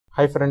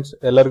Hi friends,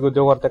 ಎಲ್ಲರಿಗೂ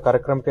ಉದ್ಯೋಗ ವಾರ್ತೆ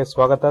ಕಾರ್ಯಕ್ರಮಕ್ಕೆ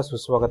ಸ್ವಾಗತ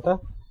ಸುಸ್ವಾಗತ.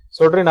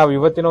 ನೋಡ್ರಿ, ನಾವು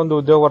ಇವತ್ತಿನ ಒಂದು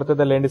ಉದ್ಯೋಗ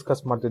ವಾರ್ತೆದಲ್ಲಿ ಏನ್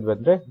ಡಿಸ್ಕಸ್ ಮಾಡ್ತಿದ್ವಿ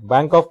ಅಂದ್ರೆ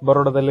ಬ್ಯಾಂಕ್ ಆಫ್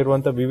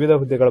ಬರೋಡಾದಲ್ಲಿರುವಂತಹ ವಿವಿಧ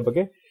ಹುದ್ದೆಗಳ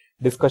ಬಗ್ಗೆ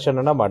ಡಿಸ್ಕಷನ್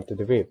ಅನ್ನ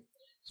ಮಾಡ್ತಿದ್ವಿ.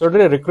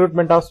 ನೋಡ್ರಿ,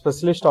 recruitment of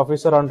specialist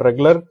officer on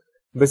regular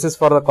basis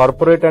for the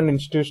corporate and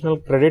institutional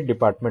credit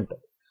department.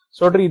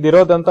 ನೋಡ್ರಿ,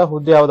 ಇದಿರೋದಂತ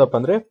ಹುದ್ದೆ ಯಾವ್ದಪ್ಪ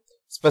ಅಂದ್ರೆ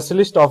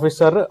ಸ್ಪೆಷಲಿಸ್ಟ್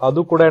ಆಫೀಸರ್. ಅದು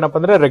ಕೂಡ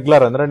ಏನಪ್ಪ ಅಂದ್ರೆ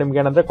ರೆಗ್ಯುಲರ್ ಅಂದ್ರೆ ನಿಮ್ಗೆ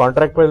ಏನಂದ್ರೆ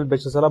ಕಾಂಟ್ರಾಕ್ಟ್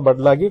ಬೇಸಿಸ್ ಅಲ್ಲ,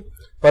 ಬದಲಾಗಿ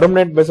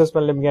ಪರ್ಮನೆಂಟ್ ಬೇಸಿಸ್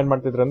ಮೇಲೆ ನಿಮ್ಗೆ ಏನ್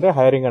ಮಾಡ್ತಿದ್ರು ಅಂದ್ರೆ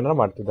ಹೈರಿಂಗ್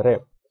ಅನ್ನ ಮಾಡ್ತಿದ್ದಾರೆ.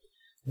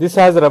 This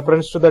has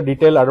reference to the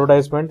detailed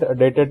advertisement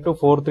dated to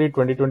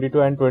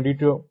 4/3/2022 and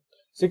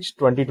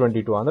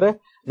 22/6/2022. ಅಂದ್ರೆ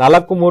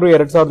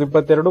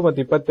 4/3/2022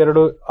 ಮತ್ತು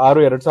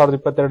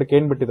 22/6/2022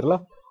 ಏನ್ ಬಿಟ್ಟಿದ್ರಲ್ಲ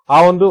ಆ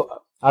ಒಂದು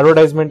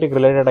ಅಡ್ವರ್ಟೈಸ್ಮೆಂಟ್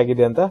ರಿಲೇಟೆಡ್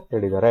ಆಗಿದೆ ಅಂತ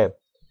ಹೇಳಿದ್ದಾರೆ.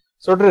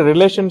 ಸೊ ನೋಡ್ರಿ,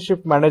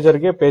 ರಿಲೇಶನ್ಶಿಪ್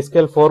ಮ್ಯಾನೇಜರ್ ಗೆ ಪೇ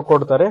ಸ್ಕೇಲ್ 4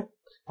 ಕೊಡ್ತಾರೆ,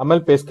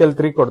 ಆಮೇಲೆ ಪೇ ಸ್ಕೇಲ್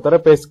 3 ಕೊಡ್ತಾರೆ.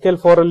 ಪೇ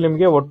ಸ್ಕೇಲ್ 4 ಅಲ್ಲಿ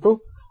ನಿಮ್ಗೆ ಒಟ್ಟು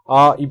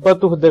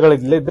 20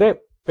 ಹುದ್ದೆಗಳಿದ್ರೆ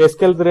ಪೇ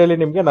ಸ್ಕೇಲ್ 3 ಅಲ್ಲಿ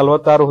ನಿಮ್ಗೆ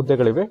 46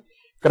 ಹುದ್ದೆಗಳಿವೆ.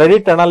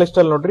 ಕ್ರೆಡಿಟ್ ಅನಾಲಿಸ್ಟ್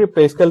ಅಲ್ಲಿ ನೋಡ್ರಿ,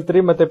 ಪೇ ಸ್ಕೇಲ್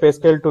 3 ಮತ್ತೆ ಪೇ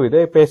ಸ್ಕೇಲ್ 2 ಇದೆ.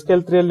 ಪೇ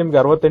ಸ್ಕೇಲ್ 3 ಅಲ್ಲಿ ನಿಮ್ಗೆ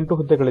 68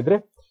 ಹುದ್ದೆಗಳಿದ್ರೆ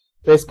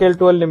ಪೇ ಸ್ಕೇಲ್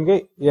 2 ಅಲ್ಲಿ ನಿಮ್ಗೆ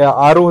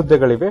 6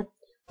 ಹುದ್ದೆಗಳಿವೆ.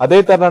 ಅದೇ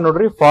ತರ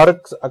ನೋಡ್ರಿ,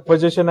 forex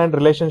acquisition and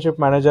relationship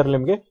manager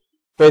ನಿಮ್ಗೆ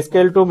ಪೇ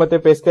ಸ್ಕೇಲ್ 2 ಮತ್ತೆ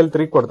ಪೇ ಸ್ಕೇಲ್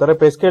 3 ಕೊಡ್ತಾರೆ.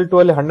 ಪೇ ಸ್ಕೇಲ್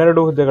 2 ಅಲ್ಲಿ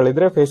 12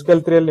 ಹುದ್ದೆಗಳಿದ್ರೆ ಪೇ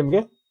ಸ್ಕೇಲ್ 3 ಅಲ್ಲಿ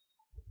ನಿಮ್ಗೆ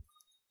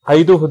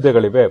 5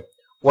 ಹುದ್ದೆಗಳಿವೆ.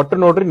 ಒಟ್ಟು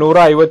ನೋಡ್ರಿ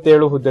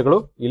 157 ಹುದ್ದೆಗಳು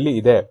ಇಲ್ಲಿ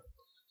ಇದೆ.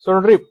 ಸೊ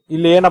ನೋಡ್ರಿ,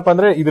 ಇಲ್ಲಿ ಏನಪ್ಪಾ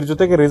ಅಂದ್ರೆ ಇದ್ರ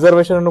ಜೊತೆಗೆ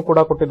ರಿಸರ್ವೇಶನ್ ಅನ್ನು ಕೂಡ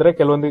ಕೊಟ್ಟಿದ್ದಾರೆ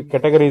ಕೆಲವೊಂದು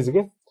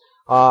ಕೆಟಗರೀಸ್ಗೆ.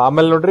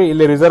 ಆಮೇಲೆ ನೋಡ್ರಿ,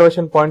 ಇಲ್ಲಿ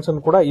ರಿಸರ್ವೇಶನ್ ಪಾಯಿಂಟ್ಸ್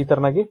ಅನ್ನು ಕೂಡ ಈ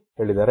ತರನಾಗಿ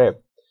ಹೇಳಿದ್ದಾರೆ.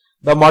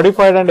 The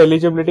modified and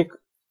eligibility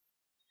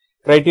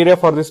criteria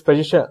for this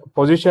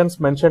positions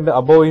mentioned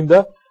above in the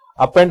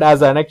append as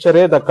annexure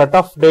A. The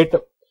cut-off date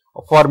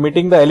for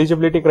meeting the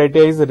eligibility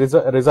criteria is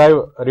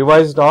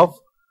revised of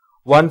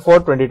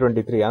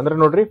 1/4/2023. ಅಂದ್ರೆ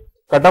ನೋಡ್ರಿ,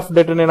 ಕಟ್ ಆಫ್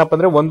ಡೇಟ್ ಏನಪ್ಪಾ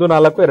ಅಂದ್ರೆ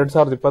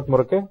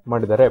 1/4/2023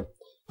 ಮಾಡಿದ್ದಾರೆ.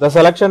 The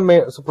selection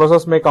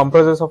process may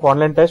comprises of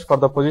online test for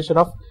the position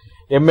of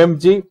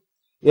MMG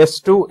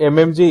S2,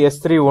 MMG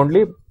S3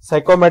 only.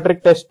 Psychometric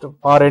test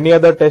or any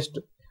other test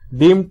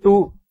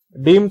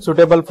deemed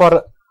suitable for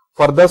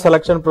further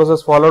selection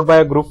process, followed by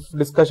a group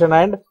discussion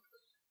and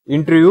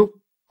interview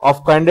of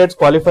candidates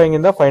qualifying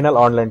in the final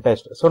online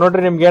test. So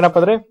ನೋಡ್ರಿ, ನಿಮ್ಗೆ ಏನಪ್ಪಾ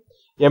ಅಂದ್ರೆ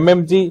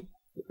MMG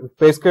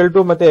pay scale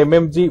 2 ಮತ್ತೆ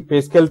MMG pay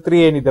scale 3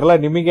 ಏನಿದ್ರಲ್ಲ,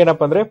 ನಿಮಗೆ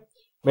ಏನಪ್ಪಾ ಅಂದ್ರೆ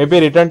may be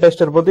return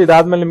test ಇರ್ಬೋದು.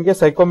 ಇದಾದ್ಮೇಲೆ ನಿಮಗೆ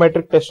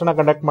ಸೈಕೋಮೆಟ್ರಿಕ್ ಟೆಸ್ಟ್ ನ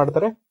ಕಂಡಕ್ಟ್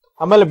ಮಾಡ್ತಾರೆ.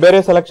 ಆಮೇಲೆ ಬೇರೆ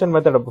ಸೆಲೆಕ್ಷನ್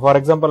ಮೆಥಡ್, ಫಾರ್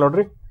ಎಕ್ಸಾಂಪಲ್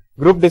ನೋಡ್ರಿ,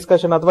 ಗ್ರೂಪ್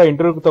ಡಿಸ್ಕಷನ್ ಅಥವಾ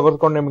ಇಂಟರ್ವ್ಯೂ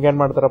ತೆಗೆದುಕೊಂಡು ನಿಮ್ಗೆ ಏನ್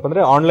ಮಾಡ್ತಾರಪ್ಪ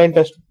ಅಂದ್ರೆ ಆನ್ಲೈನ್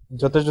ಟೆಸ್ಟ್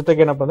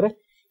ಜೊತೆಗೆ ಏನಪ್ಪಾ ಅಂದ್ರೆ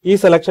ಈ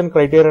ಸೆಲೆಕ್ಷನ್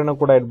ಕ್ರೈಟೀರಿಯಾನು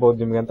ಕೂಡ ಇಡಬಹುದು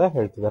ನಿಮ್ಗೆ ಅಂತ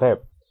ಹೇಳ್ತಿದ್ದಾರೆ.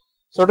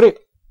 ಸೊ ನೋಡ್ರಿ,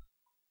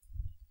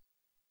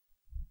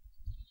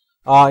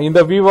 in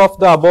the view of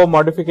the above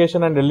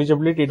modification and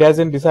eligibility, it has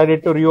been decided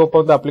to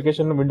reopen the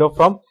application window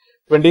from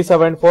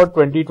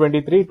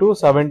 27/4/2023 to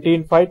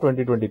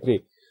 17/5/2023.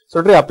 So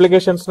ನೋಡ್ರಿ,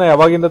 ಅಪ್ಲಿಕೇಶನ್ಸ್ ನ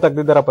ಯಾವಾಗಿಂದ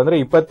ತೆಗೆದಿದ್ದಾರಪ್ಪ ಅಂದ್ರೆ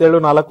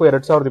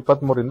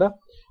 27/4/2023 ಇಂದ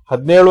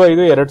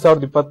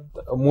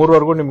 17/5/2023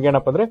 ವರೆಗೂ ನಿಮ್ಗೆ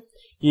ಏನಪ್ಪಾ ಅಂದ್ರೆ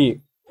ಈ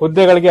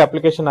ಹುದ್ದೆಗಳಿಗೆ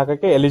ಅಪ್ಲಿಕೇಶನ್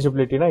ಹಾಕಕ್ಕೆ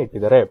ಎಲಿಜಿಬಿಲಿಟಿನ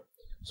ಇಟ್ಟಿದ್ದಾರೆ.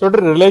 ಸೊ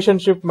ನೋಡ್ರಿ,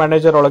 ರಿಲೇಶನ್ಶಿಪ್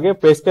ಮ್ಯಾನೇಜರ್ ಒಳಗೆ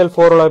ಪೇ ಸ್ಕೇಲ್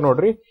 4 ಒಳಗೆ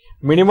ನೋಡ್ರಿ,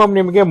 ಮಿನಿಮಮ್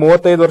ನಿಮ್ಗೆ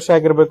 35 ವರ್ಷ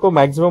ಆಗಿರ್ಬೇಕು,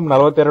 ಮ್ಯಾಕ್ಸಿಮಮ್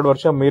 42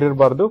 ವರ್ಷ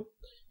ಮೀರಿರಬಾರ್ದು.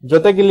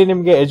 ಜೊತೆಗೆ ಇಲ್ಲಿ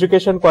ನಿಮ್ಗೆ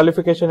ಎಜುಕೇಶನ್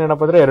ಕ್ವಾಲಿಫಿಕೇಶನ್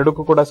ಏನಪ್ಪಾ ಅಂದ್ರೆ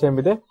ಎರಡಕ್ಕೂ ಕೂಡ ಸೇಮ್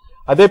ಇದೆ.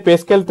 ಅದೇ ಪೇ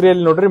ಸ್ಕೇಲ್ 3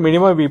 ಅಲ್ಲಿ ನೋಡ್ರಿ,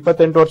 ಮಿನಿಮಮ್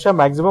 28 ವರ್ಷ,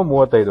 ಮ್ಯಾಕ್ಸಿಮಮ್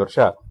 35 ವರ್ಷ.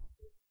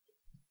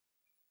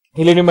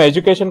 ಇಲ್ಲಿ ನಿಮ್ಮ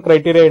ಎಜುಕೇಶನ್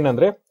ಕ್ರೈಟೀರಿಯಾ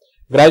ಏನಂದ್ರೆ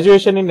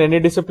graduation in any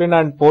discipline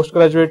and post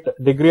graduate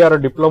degree R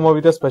diploma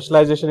with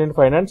specialisation in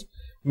finance,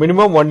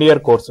 minimum 1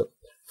 year course.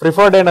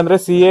 Preferred ಏನಂದ್ರೆ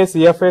CA,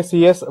 CFA,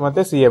 CS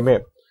ಮತ್ತೆ CMA.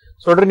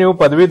 ಸೊ ನೋಡ್ರಿ, ನೀವು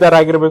ಪದವೀಧರ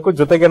ಆಗಿರ್ಬೇಕು.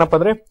 ಜೊತೆಗೆ ಏನಪ್ಪಾ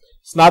ಅಂದ್ರೆ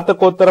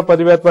ಸ್ನಾತಕೋತ್ತರ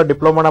ಪದವಿ ಅಥವಾ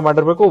ಡಿಪ್ಲೊಮಾನ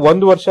ಮಾಡಿರ್ಬೇಕು.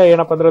 1 ವರ್ಷ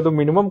ಏನಪ್ಪಾ ಅಂದ್ರೆ ಅದು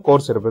ಮಿನಿಮಮ್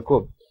ಕೋರ್ಸ್ ಇರಬೇಕು.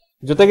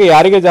 ಜೊತೆಗೆ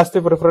ಯಾರಿಗೆ ಜಾಸ್ತಿ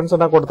ಪ್ರಿಫರೆನ್ಸ್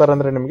ಅನ್ನ ಕೊಡ್ತಾರೆ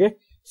ಅಂದ್ರೆ ನಿಮಗೆ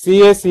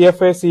CA,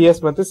 CFA, CS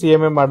ಮತ್ತೆ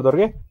CMA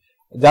ಮಾಡಿದವ್ರಿಗೆ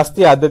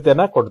ಜಾಸ್ತಿ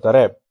ಆದ್ಯತೆಯನ್ನ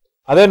ಕೊಡ್ತಾರೆ.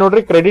 ಅದೇ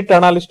ನೋಡ್ರಿ, ಕ್ರೆಡಿಟ್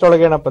ಅನಾಲಿಸ್ಟ್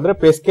ಒಳಗೆ ಏನಪ್ಪಾ ಅಂದ್ರೆ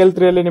ಪೇ ಸ್ಕೇಲ್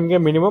 3 ಅಲ್ಲಿ ನಿಮಗೆ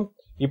ಮಿನಿಮಮ್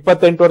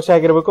 28 ವರ್ಷ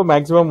ಆಗಿರ್ಬೇಕು,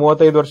 ಮ್ಯಾಕ್ಸಿಮಮ್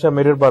 35 ವರ್ಷ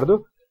ಮೀರಿರಬಾರ್ದು.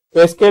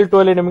 ಪೇ ಸ್ಕೇಲ್ 2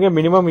 ಅಲ್ಲಿ ನಿಮಗೆ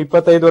ಮಿನಿಮಮ್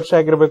 25 ವರ್ಷ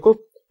ಆಗಿರ್ಬೇಕು,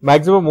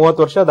 ಮ್ಯಾಕ್ಸಿಮಮ್ 30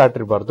 ವರ್ಷ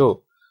ದಾಟಿರಬಾರ್ದು.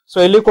 ಸೊ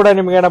ಇಲ್ಲಿ ಕೂಡ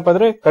ನಿಮ್ಗೆ ಏನಪ್ಪಾ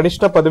ಅಂದ್ರೆ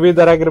ಕನಿಷ್ಠ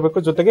ಪದವೀಧರ ಆಗಿರ್ಬೇಕು,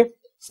 ಜೊತೆಗೆ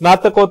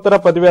ಸ್ನಾತಕೋತ್ತರ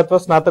ಪದವಿ ಅಥವಾ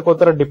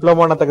ಸ್ನಾತಕೋತ್ತರ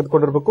ಡಿಪ್ಲೊಮಾನ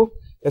ತೆಗೆದುಕೊಂಡಿರ್ಬೇಕು,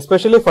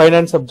 ಎಸ್ಪೆಷಲಿ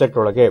ಫೈನಾನ್ಸ್ ಸಬ್ಜೆಕ್ಟ್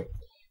ಒಳಗೆ.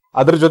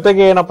 ಅದ್ರ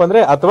ಜೊತೆಗೆ ಏನಪ್ಪಾ ಅಂದ್ರೆ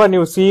ಅಥವಾ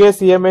ನೀವು CA,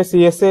 CMA,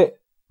 CSA,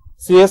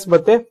 CS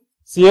ಮತ್ತೆ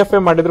CFA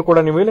ಮಾಡಿದ್ರು ಕೂಡ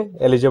ನೀವು ಇಲ್ಲಿ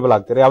ಎಲಿಜಿಬಲ್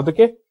ಆಗ್ತೀರಿ.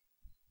 ಯಾವ್ದಕ್ಕೆ?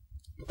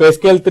 ಪೇ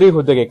ಸ್ಕೇಲ್ 3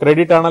 ಹುದ್ದೆಗೆ.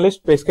 ಕ್ರೆಡಿಟ್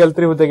ಅನಾಲಿಸ್ಟ್ ಪೇ ಸ್ಕೇಲ್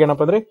 3 ಹುದ್ದೆಗೆ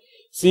ಏನಪ್ಪಾ ಅಂದ್ರೆ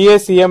CA,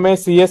 CMA,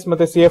 CS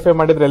ಮತ್ತೆ CFA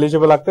ಮಾಡಿದ್ರೆ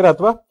ಎಲಿಜಿಬಲ್ ಆಗ್ತೀರಾ.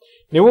 ಅಥವಾ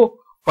ನೀವು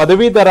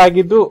ಪದವೀಧರ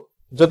ಆಗಿದ್ದು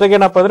ಜೊತೆಗೆ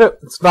ಏನಪ್ಪಾ ಅಂದ್ರೆ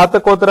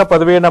ಸ್ನಾತಕೋತ್ತರ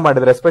ಪದವಿಯನ್ನ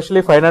ಮಾಡಿದ್ರೆ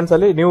ಎಸ್ಪೆಷಲಿ ಫೈನಾನ್ಸ್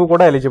ಅಲ್ಲಿ ನೀವು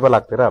ಕೂಡ ಎಲಿಜಿಬಲ್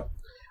ಆಗ್ತೀರಾ.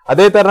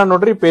 ಅದೇ ತರ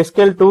ನೋಡ್ರಿ, ಪೇ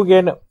ಸ್ಕೇಲ್ 2 ಗೆ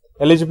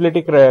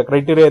ಎಲಿಜಿಬಿಲಿಟಿ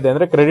ಕ್ರೈಟೀರಿಯಾ ಇದೆ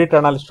ಅಂದ್ರೆ ಕ್ರೆಡಿಟ್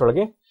ಅನಾಲಿಸ್ಟ್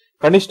ಒಳಗೆ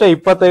ಕನಿಷ್ಠ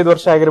 25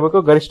 ವರ್ಷ ಆಗಿರ್ಬೇಕು,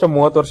 ಗರಿಷ್ಠ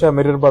 30 ವರ್ಷ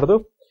ಮೀರಿರಬಾರ್ದು.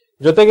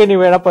 ಜೊತೆಗೆ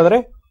ನೀವೇನಪ್ಪಾ ಅಂದ್ರೆ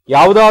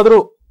ಯಾವ್ದಾದ್ರು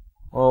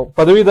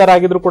ಪದವೀಧರ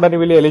ಆಗಿದ್ರು ಕೂಡ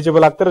ನೀವು ಇಲ್ಲಿ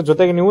ಎಲಿಜಿಬಲ್ ಆಗ್ತೀರಾ.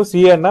 ಜೊತೆಗೆ ನೀವು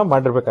CA ಅನ್ನ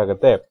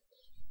ಮಾಡಿರ್ಬೇಕಾಗತ್ತೆ.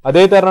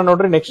 ಅದೇ ತರ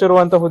ನೋಡ್ರಿ, ನೆಕ್ಸ್ಟ್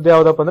ಇರುವಂತ ಹುದ್ದೆ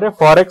ಯಾವ್ದಪ್ಪ ಅಂದ್ರೆ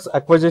forex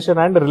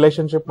acquisition and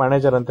relationship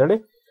manager ಅಂತ ಹೇಳಿ.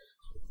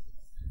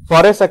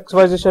 ಫಾರೆಕ್ಸ್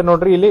ಅಕ್ವಿಸಿಷನ್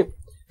ನೋಡ್ರಿ, ಇಲ್ಲಿ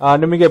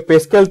ನಿಮಗೆ ಪೇ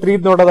ಸ್ಕೇಲ್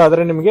 3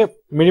 ನೋಡೋದಾದ್ರೆ ನಿಮಗೆ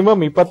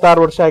ಮಿನಿಮಮ್ 26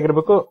 ವರ್ಷ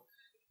ಆಗಿರ್ಬೇಕು,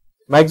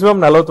 ಮ್ಯಾಕ್ಸಿಮಮ್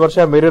 40 ವರ್ಷ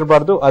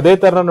ಮೀರಿರಬಾರ್ದು. ಅದೇ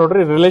ತರ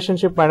ನೋಡ್ರಿ,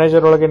 ರಿಲೇಶನ್ಶಿಪ್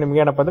ಮ್ಯಾನೇಜರ್ ಒಳಗೆ ನಿಮ್ಗೆ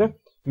ಏನಪ್ಪಾ ಅಂದ್ರೆ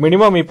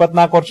ಮಿನಿಮಮ್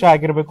 24 ವರ್ಷ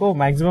ಆಗಿರ್ಬೇಕು,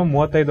 ಮ್ಯಾಕ್ಸಿಮಮ್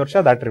 35 ವರ್ಷ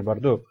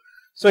ದಾಟಿರಬಾರ್ದು.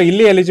 ಸೊ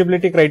ಇಲ್ಲಿ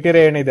ಎಲಿಜಿಬಿಲಿಟಿ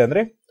ಕ್ರೈಟೀರಿಯಾ ಏನಿದೆ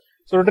ಅಂದ್ರೆ,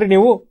 ಸೊ ನೋಡ್ರಿ,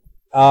 ನೀವು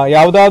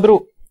ಯಾವ್ದಾದ್ರು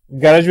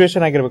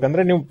ಗ್ರಾಜುಯೇಷನ್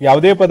ಆಗಿರ್ಬೇಕಂದ್ರೆ ನೀವು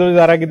ಯಾವುದೇ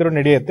ಪದವೀಧರ ಆಗಿದ್ರು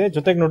ನಡೆಯುತ್ತೆ.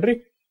 ಜೊತೆಗೆ ನೋಡ್ರಿ,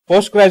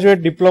 ಪೋಸ್ಟ್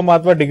ಗ್ರಾಜುಯೇಟ್ ಡಿಪ್ಲೊಮಾ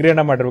ಅಥವಾ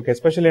ಡಿಗ್ರಿಯನ್ನ ಮಾಡಿರ್ಬೇಕು.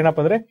 ಎಸ್ಪೆಷಲಿ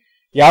ಏನಪ್ಪಾ ಅಂದ್ರೆ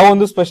ಯಾವ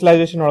ಒಂದು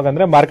ಸ್ಪೆಷಲೈಸೇಷನ್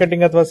ಒಳಗಂದ್ರೆ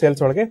ಮಾರ್ಕೆಟಿಂಗ್ ಅಥವಾ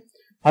ಸೇಲ್ಸ್ ಒಳಗೆ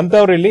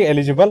ಅಂತವ್ರು ಇಲ್ಲಿ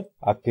ಎಲಿಜಿಬಲ್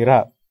ಆಗ್ತೀರಾ.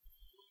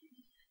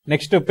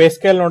 ನೆಕ್ಸ್ಟ್ ಪೇ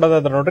ಸ್ಕೇಲ್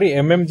ನೋಡೋದಾದ್ರೆ ನೋಡ್ರಿ,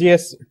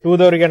 MMGS 2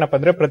 ದವರಿಗೆ ಏನಪ್ಪಾ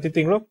ಅಂದ್ರೆ ಪ್ರತಿ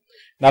ತಿಂಗಳು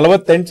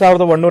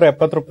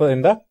 48,170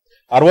 ರೂಪಾಯಿಂದ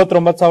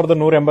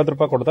 69,180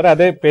 ರೂಪಾಯಿ ಕೊಡ್ತಾರೆ.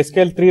 ಅದೇ ಪೇ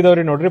ಸ್ಕೇಲ್ 3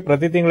 ದವ್ರಿಗೆ ನೋಡ್ರಿ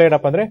ಪ್ರತಿ ತಿಂಗಳು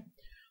ಏನಪ್ಪಾ ಅಂದ್ರೆ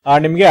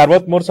ನಿಮ್ಗೆ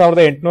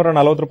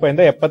 63,840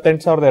 ರೂಪಾಯಿಂದ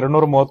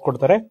 78,230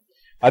 ಕೊಡ್ತಾರೆ.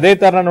 ಅದೇ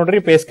ತರ ನೋಡ್ರಿ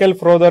ಪೇ ಸ್ಕೇಲ್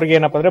 4 ದವರಿಗೆ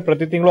ಏನಪ್ಪಾ ಅಂದ್ರೆ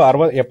ಪ್ರತಿ ತಿಂಗಳು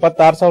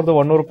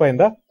 76,100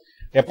 ರೂಪಾಯಿಂದ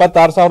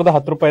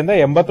 76,010 ರೂಪಾಯಿಂದ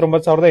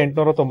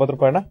 89,890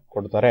 ರೂಪಾಯಿನ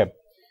ಕೊಡ್ತಾರೆ.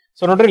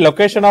 ಸೊ ನೋಡ್ರಿ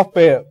ಲೊಕೇಶನ್ ಆಫ್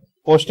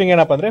ಪೋಸ್ಟಿಂಗ್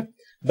ಏನಪ್ಪಾ ಅಂದ್ರೆ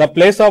the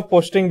place of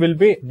posting will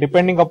be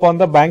depending upon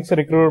the banks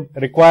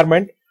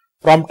requirement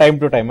from time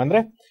to time. ಅಂದ್ರೆ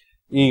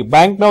ಈ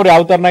ಬ್ಯಾಂಕ್ ನವ್ರು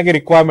ಯಾವ ತರನಾಗಿ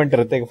ರಿಕ್ವೈರ್ಮೆಂಟ್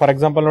ಇರುತ್ತೆ. ಫಾರ್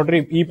ಎಕ್ಸಾಂಪಲ್ ನೋಡ್ರಿ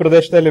ಈ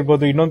ಪ್ರದೇಶದಲ್ಲಿ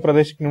ಇರ್ಬೋದು, ಇನ್ನೊಂದು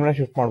ಪ್ರದೇಶಕ್ಕೆ ನಿಮ್ನ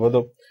ಶಿಫ್ಟ್ ಮಾಡಬಹುದು.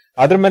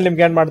 ಅದ್ರ ಮೇಲೆ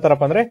ನಿಮ್ಗೆ ಏನ್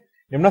ಮಾಡ್ತಾರಪ್ಪ ಅಂದ್ರೆ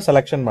ನಿಮ್ನ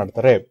ಸೆಲೆಕ್ಷನ್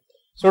ಮಾಡ್ತಾರೆ.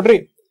 ಸೊ ನೋಡ್ರಿ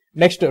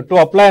ನೆಕ್ಸ್ಟ್ ಟು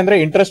ಅಪ್ಲೈ ಅಂದ್ರೆ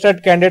interested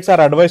candidates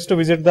R advice to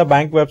visit the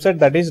bank website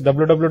that is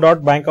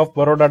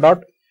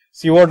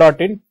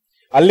www.bankofbaroda.co.in.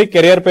 ಅಲ್ಲಿ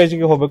ಕೆರಿಯರ್ ಪೇಜ್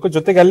ಗೆ ಹೋಗಬೇಕು.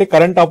 ಜೊತೆಗೆ ಅಲ್ಲಿ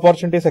ಕರೆಂಟ್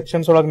ಆಪರ್ಚುನಿಟಿ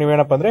ಸೆಕ್ಷನ್ಸ್ ಒಳಗೆ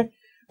ನೀವೇನಪ್ಪ ಅಂದ್ರೆ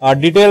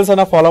ಡೀಟೇಲ್ಸ್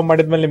ಅನ್ನ ಫಾಲೋ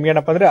ಮಾಡಿದ್ಮೇಲೆ ನಿಮ್ಗೆ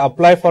ಏನಪ್ಪ ಅಂದ್ರೆ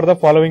apply for the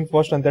following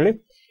post ಅಂತ ಹೇಳಿ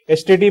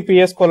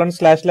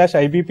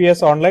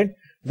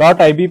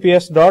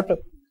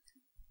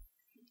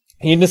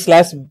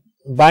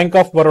https://ibps.in/bank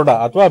of Baroda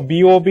ಅಥವಾ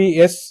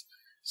BOBS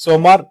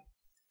ಸೋಮಾರ್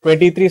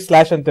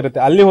 23/ ಅಂತ ಇರುತ್ತೆ.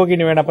 ಅಲ್ಲಿ ಹೋಗಿ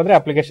ನೀವೇನಪ್ಪ ಅಂದ್ರೆ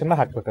ಅಪ್ಲಿಕೇಶನ್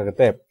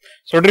ಹಾಕ್ಬೇಕಾಗುತ್ತೆ.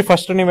 ಸೊ ನೋಡ್ರಿ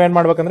ಫಸ್ಟ್ ನೀವೇನ್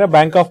ಮಾಡ್ಬೇಕಂದ್ರೆ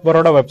ಬ್ಯಾಂಕ್ ಆಫ್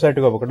ಬರೋಡಾ ವೆಬ್ಸೈಟ್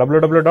ಗೆ ಹೋಗಬೇಕು.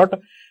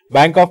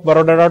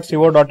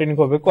 www.bankofbaroda.co.in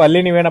ಹೋಗಬೇಕು.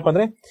 ಅಲ್ಲಿ ನೀವೇನಪ್ಪ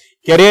ಅಂದ್ರೆ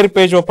ಕೆರಿಯರ್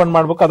ಪೇಜ್ ಓಪನ್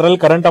ಮಾಡ್ಬೇಕು.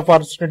 ಅದರಲ್ಲಿ ಕರೆಂಟ್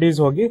ಅಪಾರ್ಚುನಿಟೀಸ್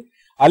ಹೋಗಿ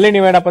ಅಲ್ಲಿ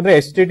ನೀವೇನಪ್ಪ ಅಂದ್ರೆ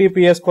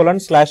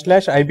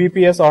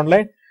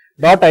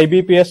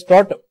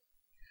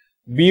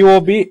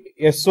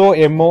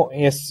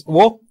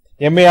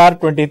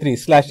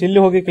https://ibps.online.ibps.bobsomar23/ ಇಲ್ಲಿ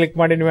ಹೋಗಿ ಕ್ಲಿಕ್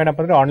ಮಾಡಿ ನೀವೇನಪ್ಪ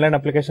ಅಂದ್ರೆ ಆನ್ಲೈನ್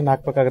ಅಪ್ಲಿಕೇಶನ್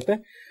ಹಾಕ್ಬೇಕಾಗುತ್ತೆ.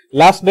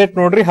 ಲಾಸ್ಟ್ ಡೇಟ್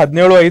ನೋಡ್ರಿ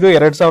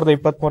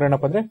 17/5/2023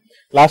 ಏನಪ್ಪ ಅಂದ್ರೆ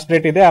ಲಾಸ್ಟ್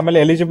ಡೇಟ್ ಇದೆ. ಆಮೇಲೆ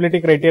ಎಲಿಜಿಬಿಲಿಟಿ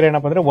ಕ್ರೈಟೀರಿಯಾ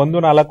ಏನಪ್ಪ ಅಂದ್ರೆ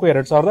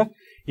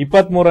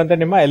 1/4/2023 ಅಂತ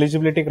ನಿಮ್ಮ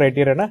ಎಲಿಜಿಬಿಲಿಟಿ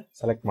ಕ್ರೈಟೀರಿಯಾನ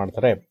ಸೆಲೆಕ್ಟ್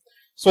ಮಾಡ್ತಾರೆ.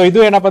 ಸೊ ಇದು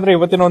ಏನಪ್ಪ ಅಂದ್ರೆ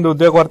ಇವತ್ತಿನ ಒಂದು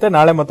ಉದ್ಯೋಗ ವಾರ್ತೆ.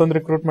 ನಾಳೆ ಮತ್ತೊಂದು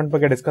ರಿಕ್ರೂಟ್ಮೆಂಟ್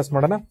ಬಗ್ಗೆ ಡಿಸ್ಕಸ್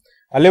ಮಾಡೋಣ.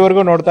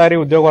 ಅಲ್ಲಿವರೆಗೂ ನೋಡ್ತಾ ಇರಿ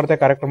ಉದ್ಯೋಗ ವಾರ್ತೆ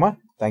ಕಾರ್ಯಕ್ರಮ.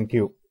 Thank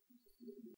you.